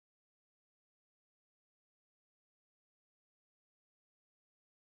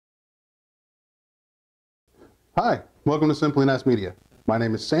Hi, welcome to SimplyNAS Media. My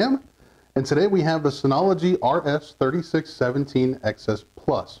name is Sam, and today we have the Synology RS3617xs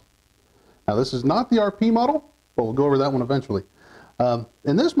Plus. Now this is not the RP model, but we'll go over that one eventually.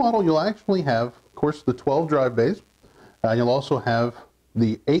 In this model, you'll actually have, of course, the 12 drive bays. You'll also have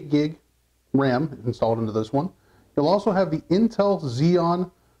the 8 gig RAM installed into this one. You'll also have the Intel Xeon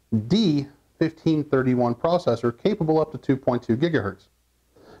D1531 processor capable up to 2.2 gigahertz.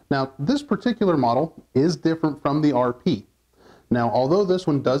 Now, this particular model is different from the RP. Now, although this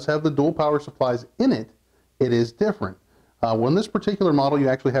one does have the dual power supplies in it, it is different. When this particular model, you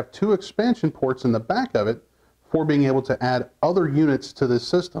actually have 2 expansion ports in the back of it for being able to add other units to this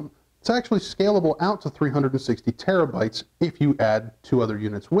system. It's actually scalable out to 360 terabytes if you add 2 other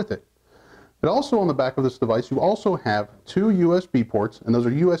units with it. But also on the back of this device, you also have 2 USB ports, and those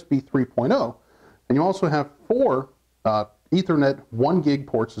are USB 3.0, and you also have 4 Ethernet 1 gig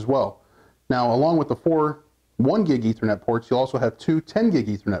ports as well. Now, along with the 4 1 gig Ethernet ports, you'll also have 2 10 gig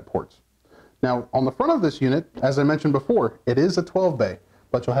Ethernet ports. Now, on the front of this unit, as I mentioned before, it is a 12 bay,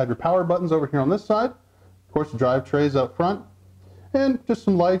 but you'll have your power buttons over here on this side, of course, drive trays up front, and just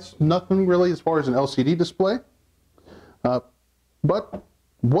some lights, nothing really as far as an LCD display. But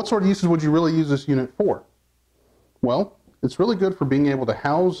what sort of uses would you really use this unit for? Well, it's really good for being able to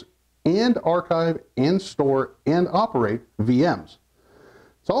house and archive and store and operate VMs.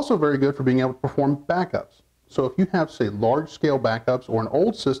 It's also very good for being able to perform backups. So if you have, say, large-scale backups or an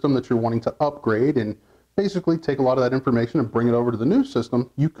old system that you're wanting to upgrade and basically take a lot of that information and bring it over to the new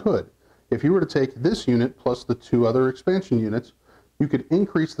system, you could. If you were to take this unit plus the 2 other expansion units, you could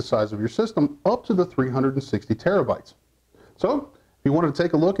increase the size of your system up to the 360 terabytes. So if you wanted to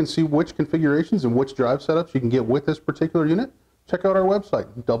take a look and see which configurations and which drive setups you can get with this particular unit, check out our website,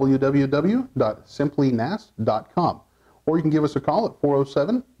 www.simplynas.com, or you can give us a call at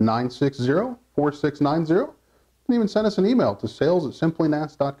 407-960-4690, and even send us an email to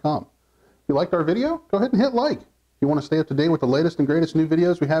sales@simplynas.com. If you liked our video, go ahead and hit like. If you want to stay up to date with the latest and greatest new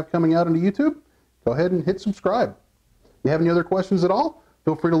videos we have coming out into YouTube, go ahead and hit subscribe. If you have any other questions at all,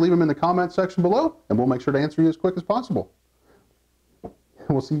 feel free to leave them in the comment section below, and we'll make sure to answer you as quick as possible. And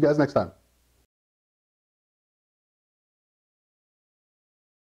we'll see you guys next time.